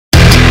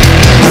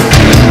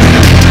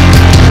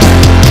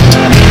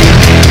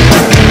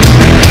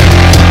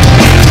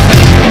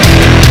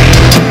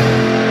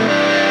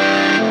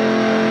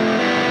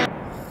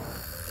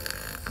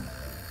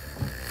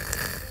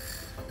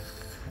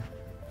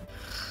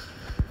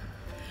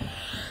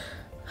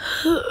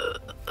Good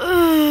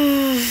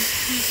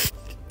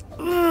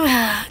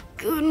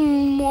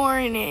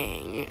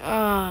morning.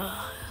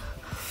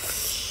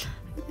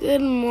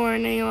 Good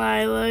morning,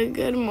 Lila.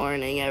 Good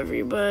morning,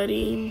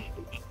 everybody.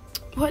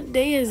 What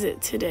day is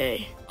it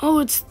today? Oh,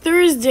 it's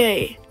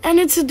Thursday, and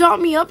it's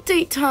Adopt Me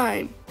update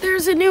time.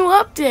 There's a new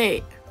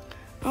update.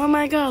 Oh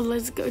my god,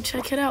 let's go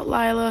check it out,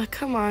 Lila.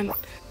 Come on.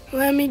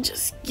 Let me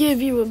just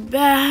give you a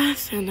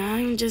bath, and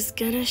I'm just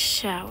gonna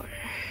shower.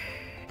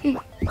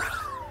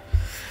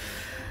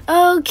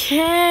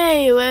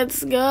 Okay,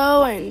 let's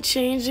go and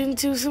change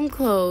into some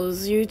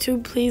clothes.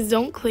 YouTube, please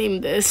don't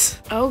claim this.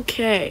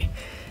 Okay,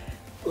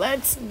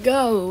 let's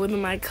go with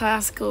my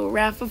classical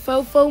Rapha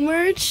Fofo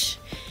merch.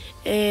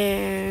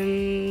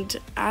 And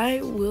I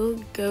will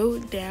go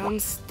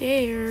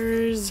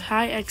downstairs.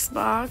 Hi,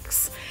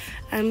 Xbox.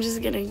 I'm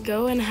just gonna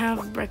go and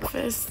have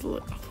breakfast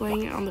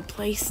playing on the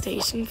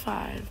PlayStation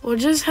 5. We'll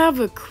just have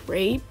a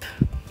crepe.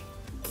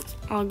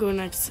 I'll go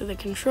next to the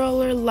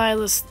controller.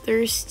 Lila's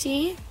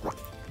thirsty.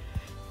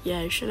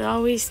 Yeah, I should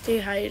always stay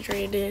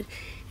hydrated.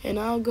 And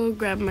I'll go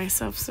grab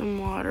myself some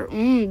water.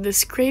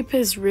 This crepe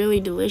is really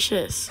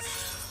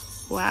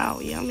delicious. Wow,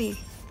 yummy.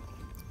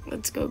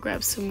 Let's go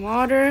grab some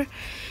water.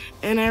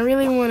 And I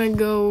really want to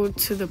go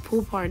to the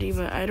pool party,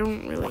 but I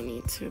don't really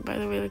need to. By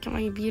the way, look at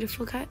my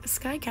beautiful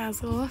sky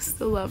castle. I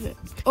still love it.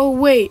 Oh,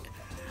 wait.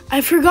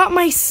 I forgot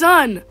my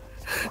son.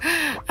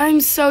 I'm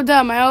so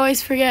dumb. I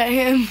always forget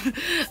him.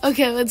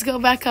 Okay, let's go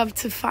back up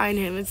to find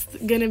him. It's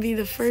going to be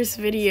the first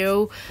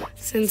video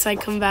since I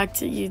come back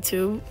to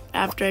YouTube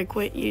after I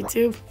quit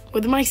YouTube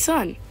with my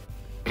son.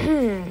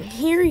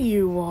 Here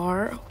you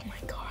are. Oh, my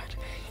God.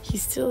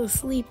 He's still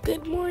asleep.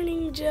 Good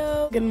morning,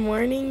 Joe. Good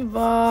morning,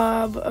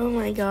 Bob. Oh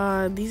my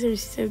god, these are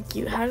so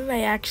cute. How did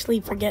I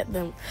actually forget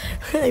them?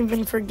 I've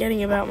been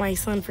forgetting about my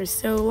son for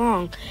so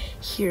long.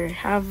 Here,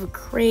 have a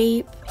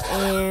crepe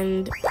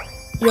and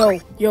yo,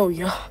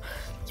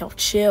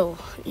 chill.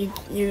 You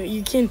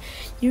can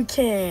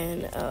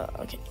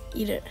okay,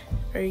 eat it.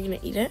 Are you gonna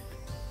eat it?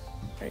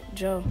 All right,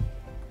 Joe.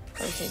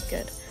 Okay,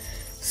 good.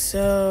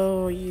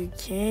 So you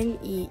can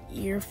eat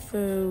your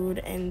food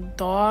and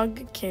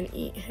dog can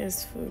eat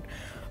his food.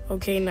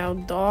 Okay, now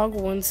dog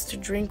wants to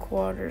drink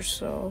water,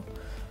 so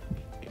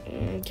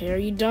okay, are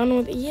you done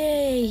with it?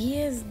 Yay,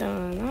 he is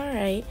done. All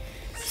right.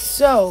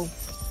 So,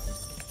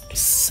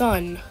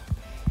 son,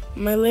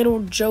 my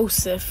little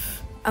Joseph,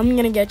 I'm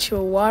gonna get you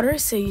a water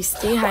so you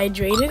stay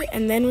hydrated,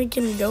 and then we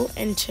can go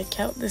and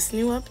check out this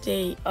new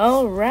update.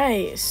 All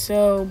right,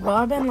 so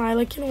Bob and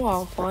Lila can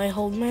walk while I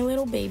hold my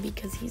little baby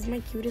because he's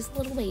my cutest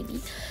little baby.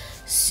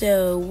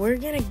 So we're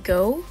gonna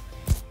go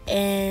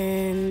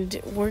and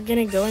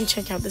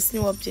check out this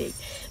new update.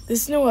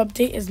 This new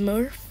update is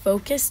more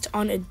focused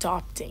on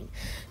adopting.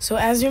 So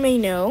as you may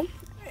know,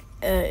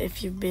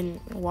 if you've been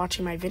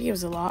watching my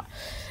videos a lot,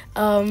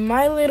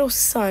 my little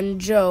son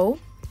Joe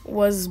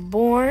was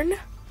born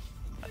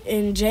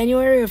in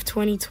January of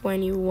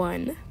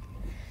 2021,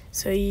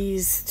 so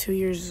he's 2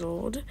 years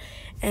old,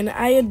 and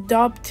I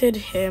adopted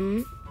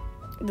him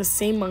the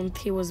same month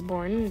he was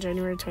born, in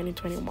January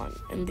 2021,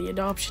 in the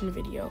adoption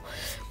video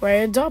where I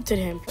adopted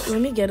him. Let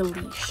me get a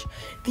leash.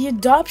 The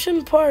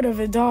adoption part of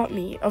Adopt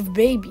Me, of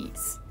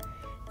babies,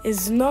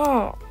 is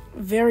not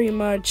very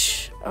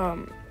much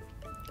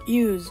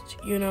used,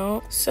 you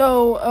know?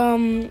 So,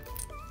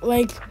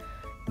 like,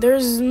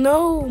 there's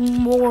no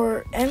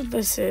more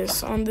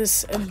emphasis on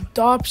this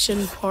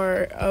adoption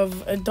part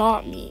of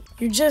Adopt Me.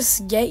 You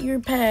just get your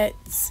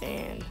pets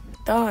and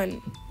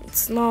done.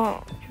 It's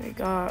not. We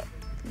got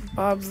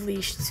Bob's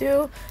leash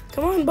too.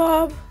 Come on,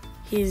 Bob.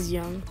 He's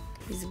young.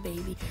 He's a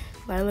baby.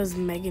 Lila's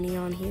Mega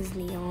Neon. He's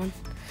Neon.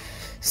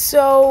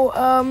 So,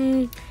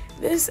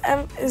 this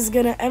is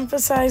going to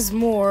emphasize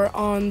more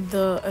on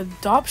the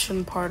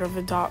adoption part of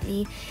Adopt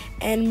Me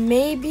and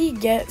maybe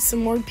get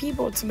some more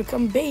people to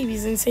become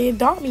babies and say,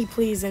 adopt me,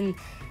 please, and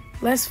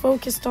less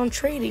focused on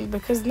trading,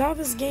 because now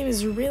this game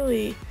is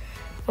really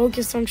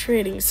focused on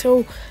trading.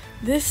 So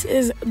this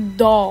is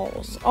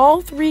dolls.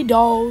 All 3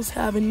 dolls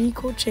have an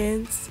equal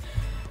chance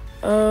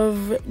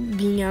of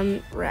being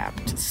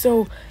unwrapped.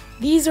 So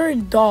these are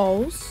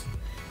dolls,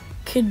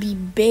 could be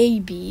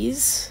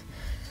babies.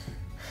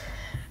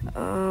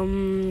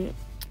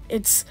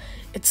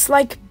 It's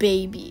like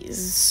babies.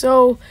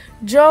 So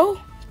Joe,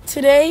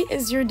 today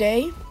is your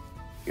day.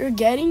 You're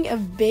getting a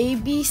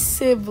baby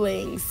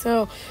sibling.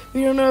 So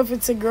we don't know if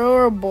it's a girl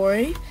or a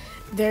boy.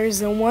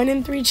 There's a 1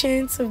 in 3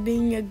 chance of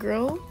being a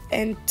girl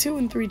and 2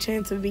 in 3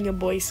 chance of being a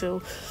boy.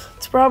 So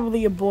it's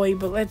probably a boy,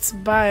 but let's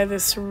buy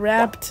this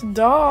wrapped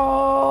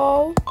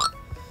doll.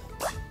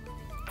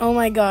 Oh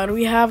my god,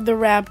 we have the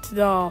wrapped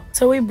doll.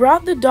 So we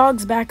brought the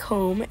dogs back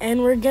home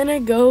and we're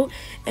gonna go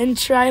and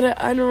try to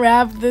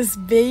unwrap this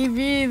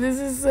baby. This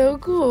is so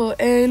cool.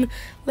 And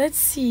let's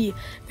see,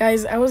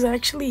 guys, I was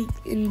actually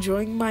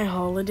enjoying my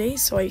holiday,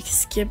 so I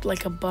skipped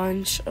like a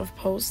bunch of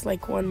posts,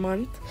 like 1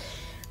 month.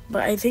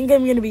 But I think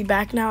I'm gonna be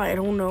back now, I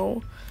don't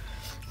know.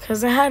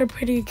 Because I had a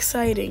pretty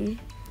exciting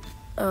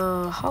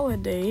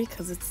holiday,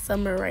 because it's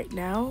summer right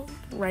now.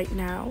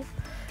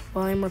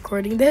 while I'm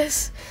recording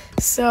this.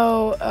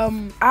 So,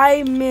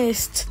 I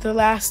missed the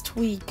last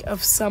week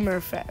of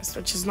Summerfest,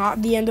 which is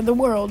not the end of the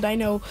world, I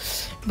know,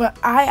 but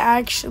I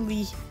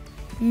actually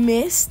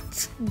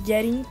missed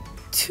getting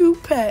 2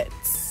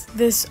 pets.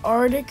 This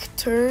Arctic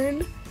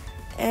Tern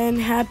and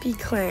Happy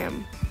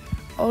Clam.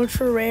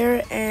 Ultra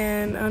rare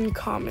and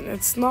uncommon.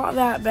 It's not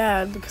that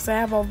bad because I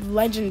have all the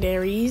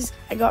legendaries.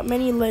 I got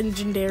many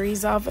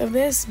legendaries off of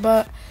this,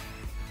 but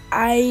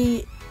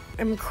I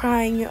am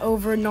crying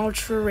over an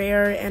ultra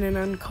rare and an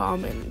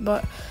uncommon.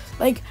 But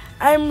like,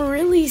 I'm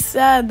really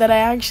sad that I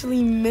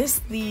actually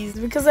missed these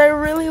because I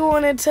really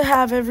wanted to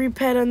have every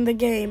pet in the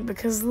game.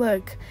 Because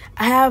look,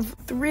 I have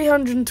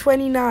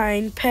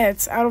 329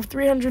 pets out of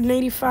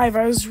 385.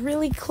 I was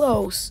really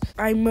close.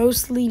 I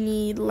mostly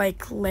need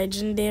like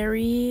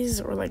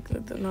legendaries or like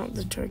not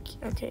the turkey.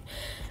 Okay.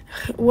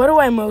 What do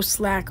I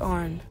most lack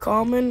on?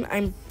 Common,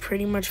 I'm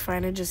pretty much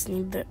fine. I just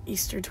need the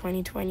Easter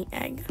 2020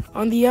 egg.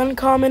 On the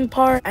uncommon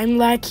part, I'm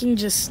lacking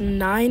just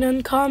 9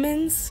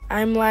 uncommons.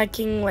 I'm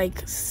lacking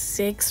like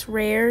 6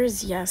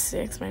 rares. Yeah,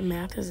 6. My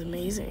math is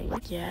amazing.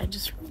 Yeah, I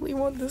just really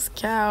want this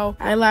cow.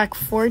 I lack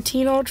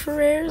 14 ultra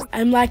rares.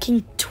 I'm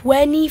lacking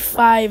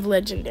 25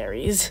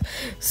 legendaries.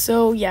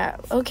 So yeah,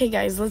 okay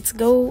guys, let's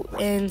go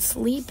and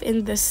sleep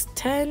in this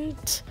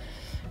tent.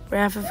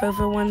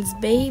 Rapha one's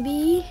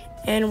baby.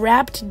 And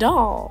wrapped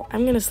doll.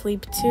 I'm gonna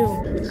sleep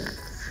too.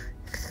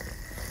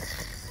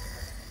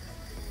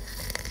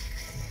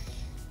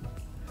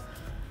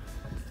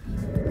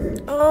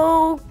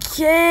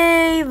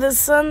 Okay, the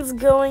sun's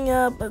going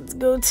up. Let's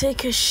go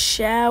take a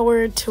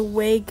shower to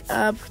wake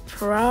up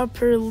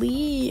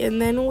properly.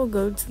 And then we'll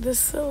go to the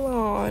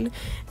salon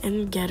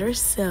and get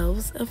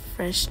ourselves a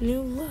fresh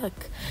new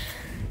look.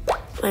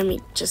 Let me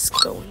just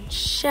go and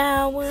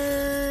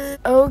shower.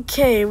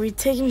 Okay, we've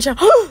taken a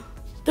shower.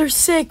 They're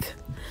sick.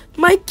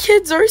 My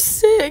kids are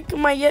sick.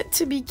 My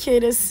yet-to-be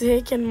kid is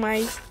sick, and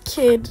my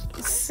kid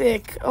is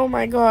sick. Oh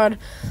my god.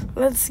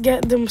 Let's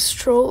get them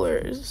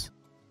strollers.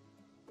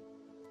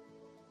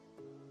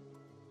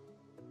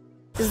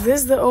 Is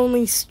this the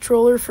only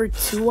stroller for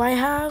 2 I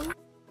have?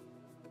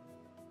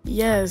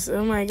 Yes,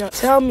 oh my god.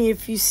 Tell me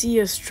if you see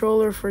a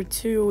stroller for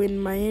 2 in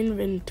my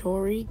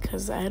inventory,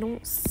 because I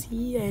don't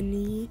see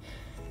any.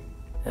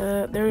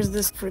 There's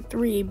this for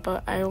 3,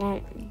 but I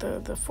want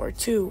the for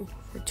 2.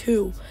 For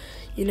 2.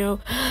 You know,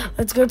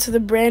 let's go to the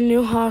brand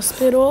new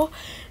hospital,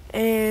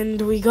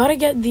 and we gotta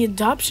get the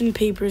adoption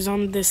papers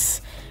on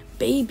this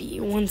baby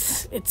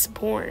once it's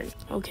born.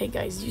 Okay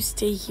guys, you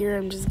stay here.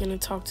 I'm just gonna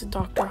talk to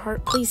Dr.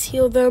 Hart. Please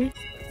heal them.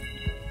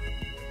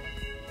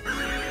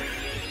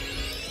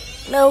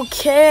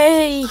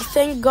 Okay,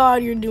 thank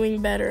God you're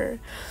doing better.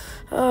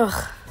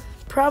 Ugh.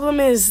 Problem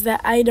is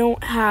that I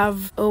don't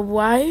have a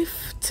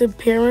wife to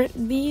parent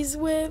these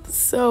with,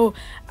 so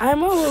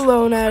I'm all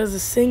alone as a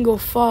single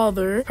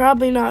father.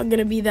 Probably not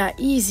gonna be that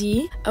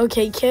easy.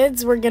 Okay,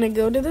 kids, we're gonna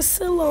go to the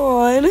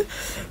salon.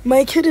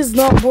 My kid is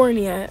not born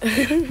yet.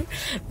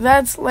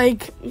 That's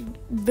like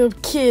the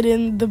kid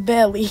in the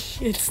belly.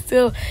 It's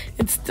still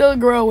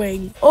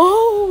growing.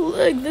 Oh,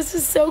 look, this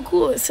is so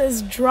cool. It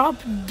says drop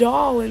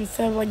doll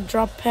instead of like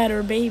drop pet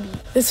or baby.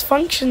 This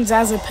functions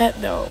as a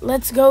pet though.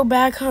 Let's go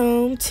back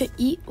home to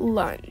eat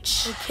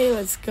lunch. Okay,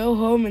 let's go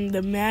home in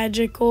the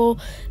magical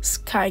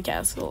sky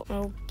castle.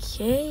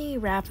 Okay,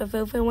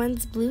 Rapha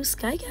one's blue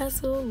sky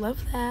castle. Love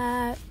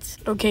that.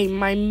 Okay,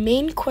 my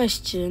main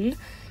question,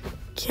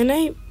 can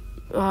I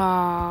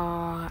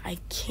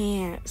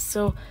can't.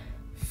 So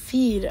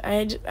feed.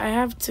 I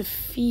have to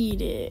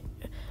feed it.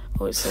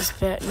 Oh, it says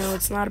pet. No,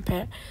 it's not a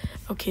pet.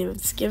 Okay,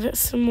 let's give it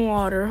some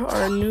water.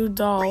 Our new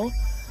doll.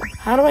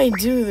 How do I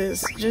do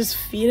this? Just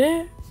feed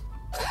it?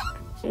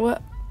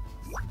 What?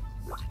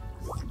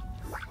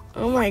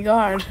 Oh my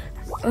god.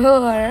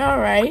 Oh,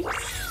 alright.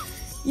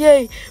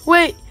 Yay.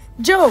 Wait,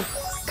 Joe,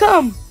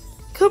 come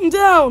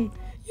down.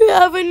 You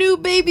have a new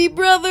baby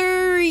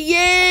brother.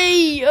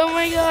 Yay. Oh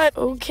my god.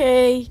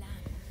 Okay.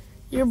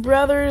 Your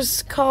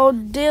brother's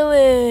called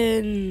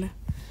Dylan.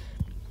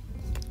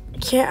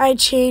 Can't I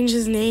change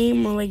his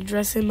name or like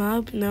dress him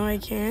up? No, I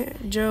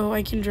can't. Joe,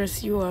 I can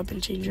dress you up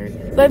and change your.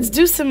 Let's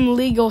do some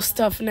legal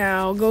stuff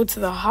now. Go to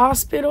the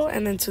hospital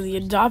and then to the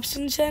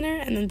adoption center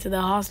and then to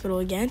the hospital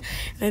again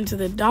and then to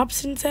the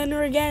adoption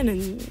center again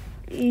and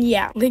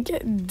yeah. Look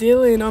at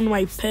Dylan on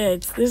my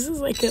pets. This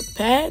is like a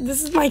pet.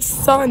 This is my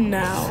son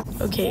now.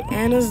 Okay,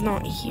 Anna's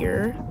not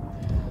here.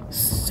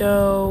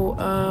 So,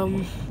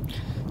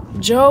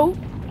 Joe,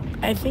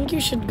 I think you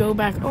should go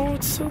back. Oh,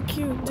 it's so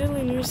cute.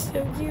 Dylan, you're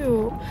so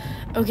cute.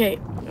 Okay,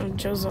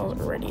 Joe's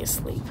already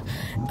asleep.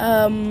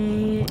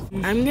 I'm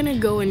gonna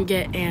go and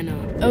get Anna.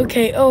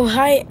 Okay, oh,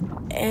 hi,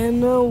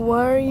 Anna.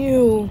 Where are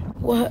you?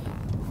 What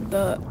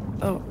the?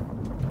 Oh,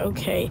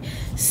 okay.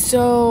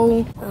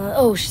 So,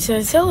 oh, she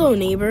says, hello,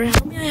 neighbor.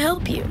 How may I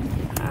help you?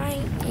 Hi,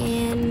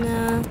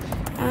 Anna.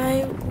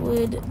 I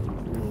would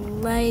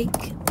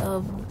like a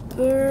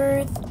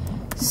birth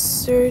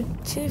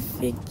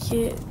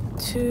certificate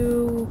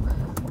to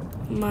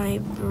my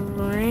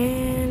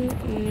brand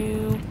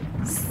new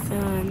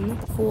son.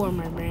 For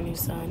my brand new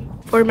son.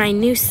 For my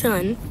new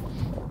son.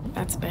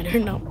 That's better,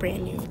 not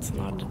brand new. It's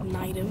not an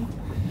item.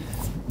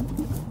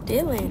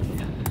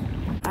 Dylan.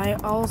 I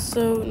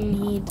also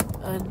need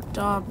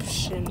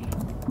adoption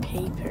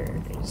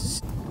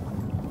papers.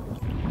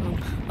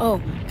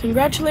 Oh,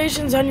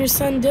 congratulations on your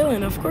son,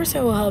 Dylan. Of course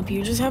I will help you.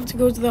 You just have to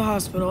go to the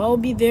hospital. I'll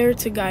be there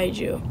to guide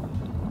you.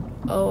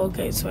 Oh,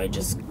 okay, so I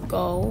just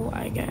go,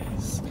 I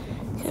guess.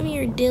 Come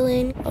here,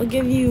 Dylan. I'll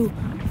give you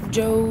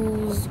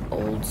Joe's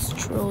old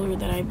stroller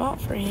that I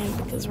bought for him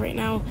because right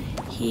now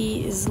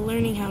he is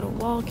learning how to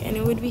walk, and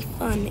it would be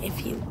fun if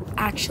he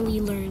actually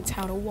learns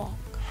how to walk.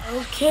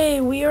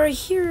 Okay, we are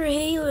here.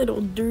 Hey,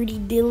 little dirty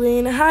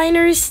Dylan. Hi,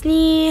 Nurse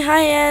Nee.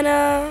 Hi,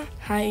 Anna.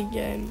 Hi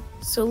again.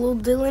 So little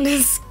Dylan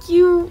is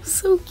cute,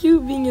 so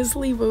cute being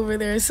asleep over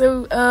there.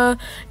 So,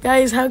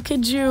 guys, how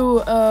could you,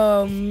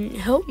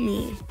 help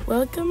me?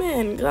 Well, come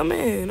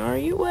in. Are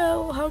you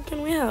well? How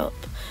can we help?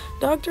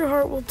 Dr.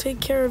 Hart will take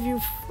care of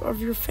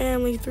your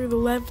family through the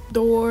left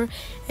door,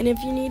 and if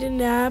you need a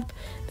nap,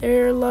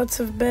 there are lots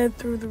of beds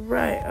through the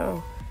right.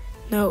 Oh,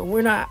 no,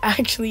 we're not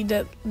actually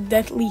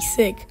deathly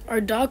sick.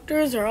 Our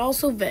doctors are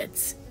also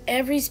vets.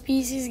 Every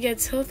species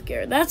gets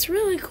healthcare. That's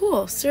really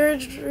cool.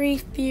 Surgery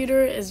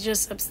theater is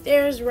just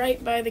upstairs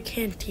right by the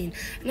canteen.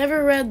 I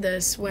never read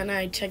this when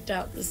I checked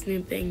out this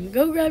new thing.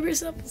 Go grab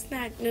yourself a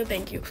snack. No,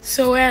 thank you.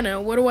 So, Anna,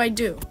 what do I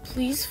do?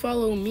 Please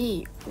follow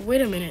me.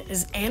 Wait a minute.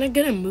 Is Anna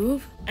gonna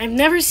move? I've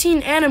never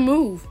seen Anna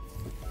move.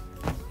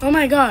 Oh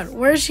my god.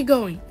 Where is she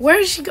going?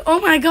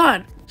 Oh my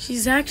god.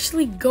 She's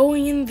actually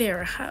going in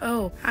there.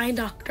 Oh, hi,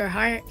 Dr.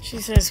 Hart. She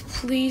says,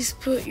 please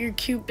put your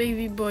cute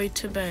baby boy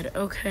to bed.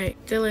 Okay.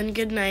 Dylan,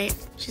 good night.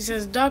 She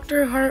says,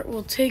 Dr. Hart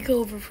will take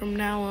over from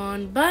now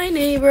on. Bye,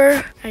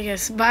 neighbor. I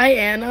guess, bye,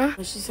 Anna.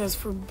 She says,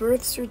 for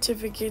birth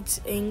certificates,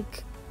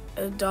 Inc.,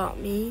 adopt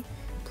me.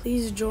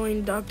 Please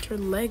join Dr.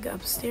 Leg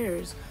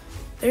upstairs.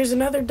 There's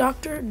another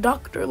doctor,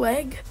 Dr.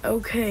 Leg.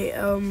 Okay,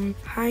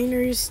 hi,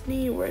 Nurse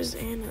Nee. Where's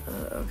Anna?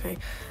 Okay,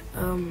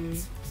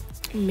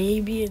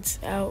 maybe it's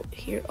out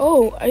here.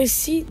 Oh, I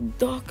see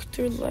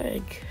Dr.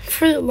 Leg.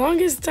 For the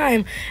longest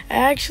time, I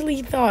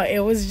actually thought it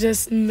was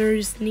just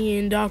Nurse Nee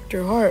and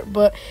Dr. Hart,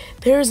 but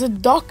there's a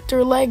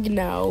Dr. Leg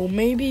now.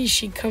 Maybe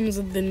she comes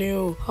with the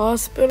new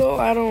hospital.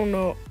 I don't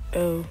know.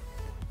 Oh,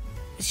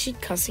 is she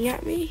cussing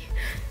at me?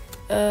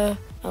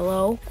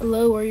 Hello?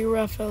 Hello, are you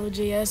Raphael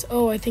JS?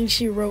 Oh, I think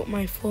she wrote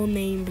my full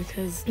name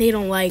because they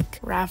don't like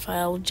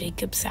Raphael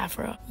Jacob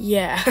Safra.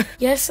 Yeah.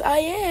 Yes, I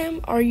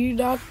am. Are you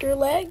Dr.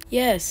 Leg?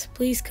 Yes,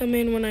 please come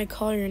in when I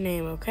call your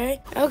name,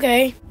 okay?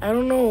 Okay. I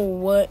don't know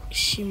what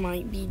she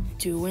might be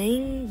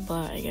doing,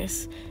 but I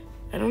guess,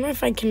 I don't know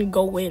if I can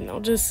go in. I'll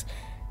just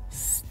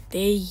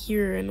stay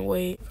here and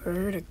wait for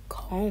her to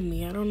call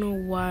me. I don't know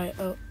why.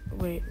 Oh,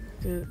 wait.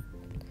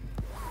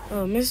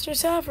 Oh, Mr.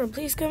 Safra,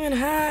 please come in.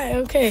 Hi.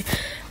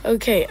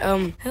 Okay,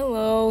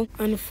 hello.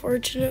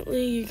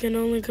 Unfortunately, you can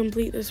only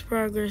complete this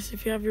progress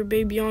if you have your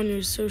baby on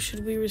you, so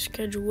should we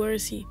reschedule? Where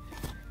is he?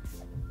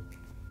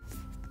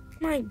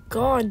 My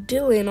god,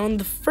 Dylan, on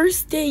the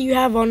first day you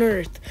have on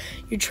Earth,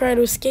 you try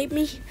to escape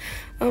me?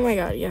 Oh my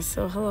god, yes,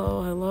 so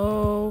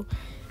hello,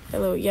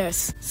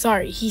 yes.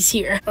 Sorry, he's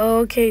here.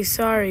 Okay,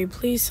 sorry,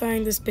 please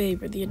sign this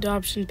paper, the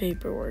adoption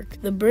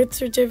paperwork. The birth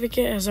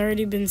certificate has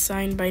already been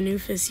signed by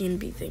Nufisi and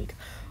Bethink.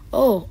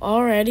 Oh,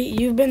 already?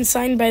 You've been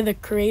signed by the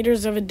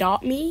creators of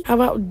Adopt Me? How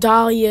about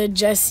Dahlia,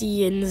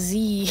 Jesse, and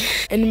Z,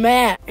 and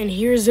Matt? And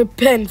here's a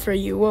pen for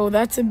you. Whoa,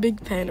 that's a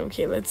big pen.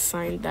 Okay, let's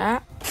sign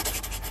that.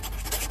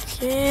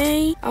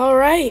 Okay. All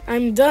right,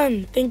 I'm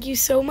done. Thank you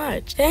so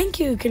much. Thank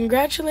you.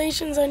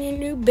 Congratulations on your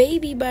new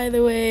baby, by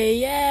the way.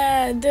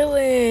 Yeah,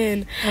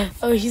 Dylan.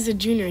 Oh, he's a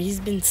junior.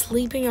 He's been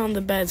sleeping on the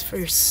beds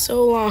for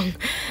so long.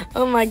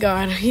 Oh my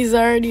god, he's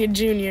already a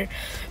junior.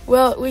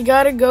 Well, we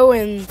gotta go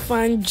and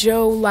find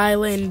Joe,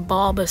 Lila, and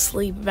Bob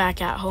asleep back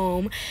at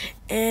home.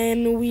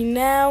 And we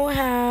now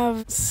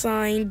have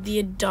signed the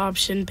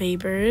adoption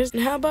papers.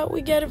 And how about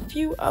we get a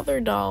few other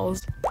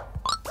dolls?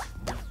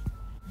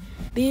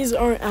 These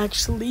aren't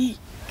actually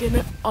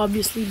gonna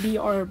obviously be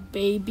our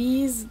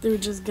babies. They're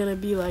just gonna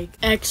be like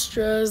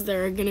extras that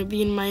are gonna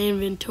be in my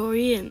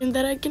inventory and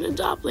that I can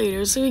adopt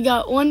later. So we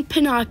got one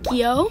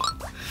Pinocchio.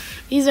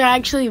 These are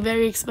actually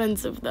very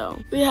expensive though.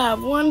 We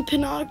have one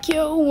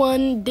Pinocchio,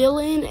 one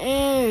Dylan,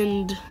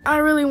 and I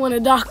really want a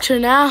doctor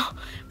now.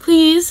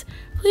 Please,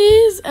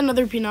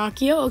 another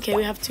Pinocchio. Okay,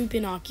 we have two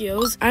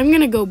Pinocchios. I'm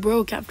gonna go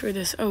broke after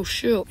this. Oh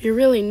shoot, you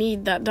really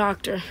need that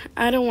doctor.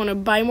 I don't want to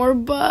buy more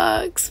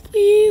bucks.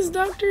 Please,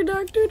 doctor.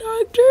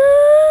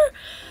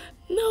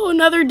 No,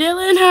 another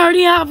Dylan. I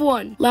already have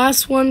one.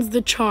 Last one's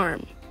the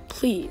charm.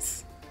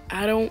 Please.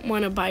 I don't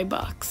want to buy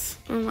bucks.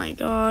 Oh my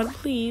god,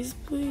 please.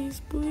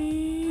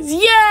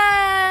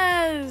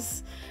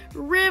 Yes!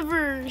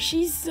 River,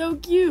 she's so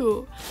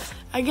cute.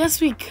 I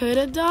guess we could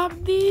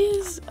adopt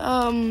these.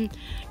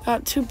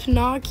 Got two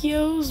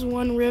Pinocchios,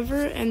 one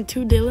River, and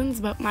two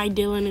Dylans, but my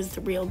Dylan is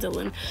the real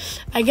Dylan.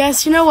 I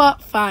guess, you know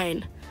what?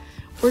 Fine.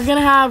 we're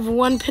gonna have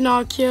one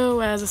Pinocchio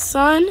as a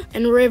son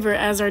and River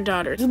as our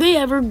daughter. Do they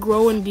ever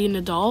grow and be an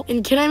adult?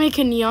 And can I make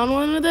a neon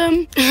one of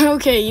them?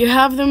 Okay, you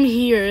have them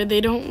here.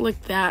 They don't look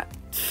that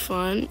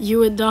fun.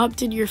 You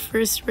adopted your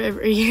first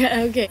River.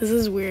 Yeah, okay. This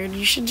is weird.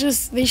 They should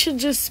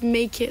just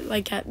make it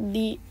like at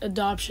the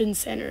adoption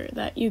center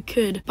that you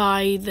could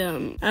buy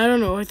them. I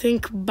don't know. I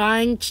think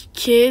buying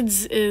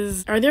kids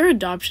are there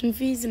adoption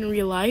fees in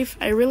real life?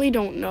 I really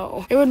don't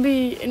know. It would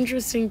be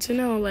interesting to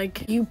know,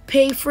 like, you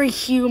pay for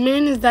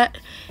human, is that,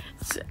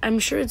 I'm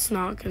sure it's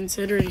not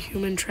considered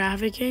human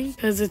trafficking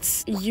because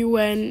it's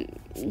UN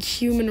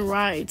human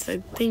rights. I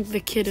think the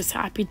kid is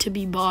happy to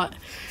be bought.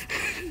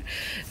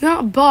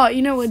 Not bought,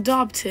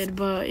 adopted,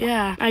 but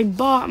yeah. I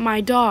bought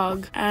my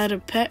dog at a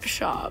pet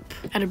shop,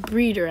 at a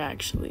breeder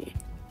actually.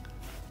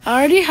 I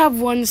already have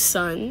one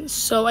son,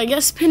 so I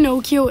guess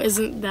Pinocchio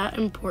isn't that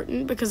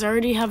important because I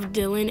already have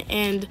Dylan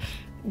and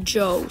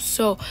Joe.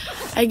 So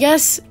I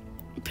guess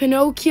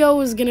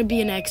Pinocchio is gonna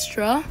be an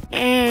extra,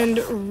 and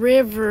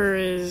River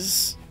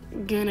is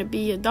gonna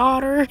be a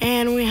daughter,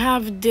 and we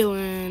have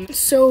Dylan.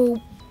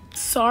 So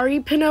sorry,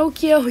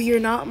 Pinocchio, you're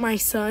not my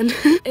son.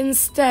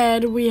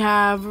 Instead, we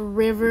have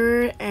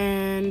River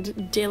and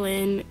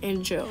Dylan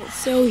and Joe.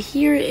 So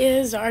here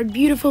is our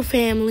beautiful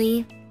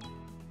family.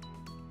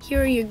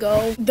 Here you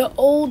go. The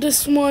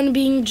oldest one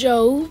being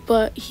Joe,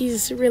 but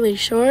he's really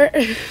short.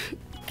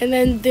 And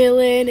then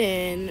Dylan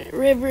and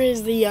River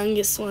is the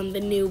youngest one, the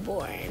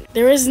newborn.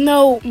 There is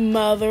no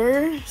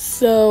mother,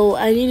 so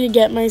I need to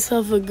get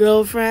myself a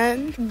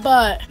girlfriend.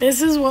 But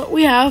this is what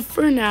we have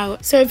for now.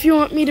 So if you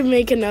want me to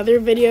make another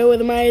video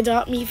with my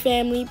Adopt Me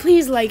family,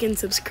 please like and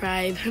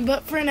subscribe.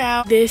 But for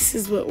now, this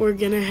is what we're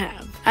gonna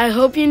have. I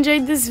hope you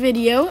enjoyed this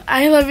video.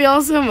 I love you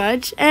all so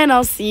much, and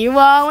I'll see you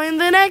all in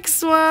the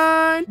next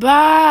one. Bye!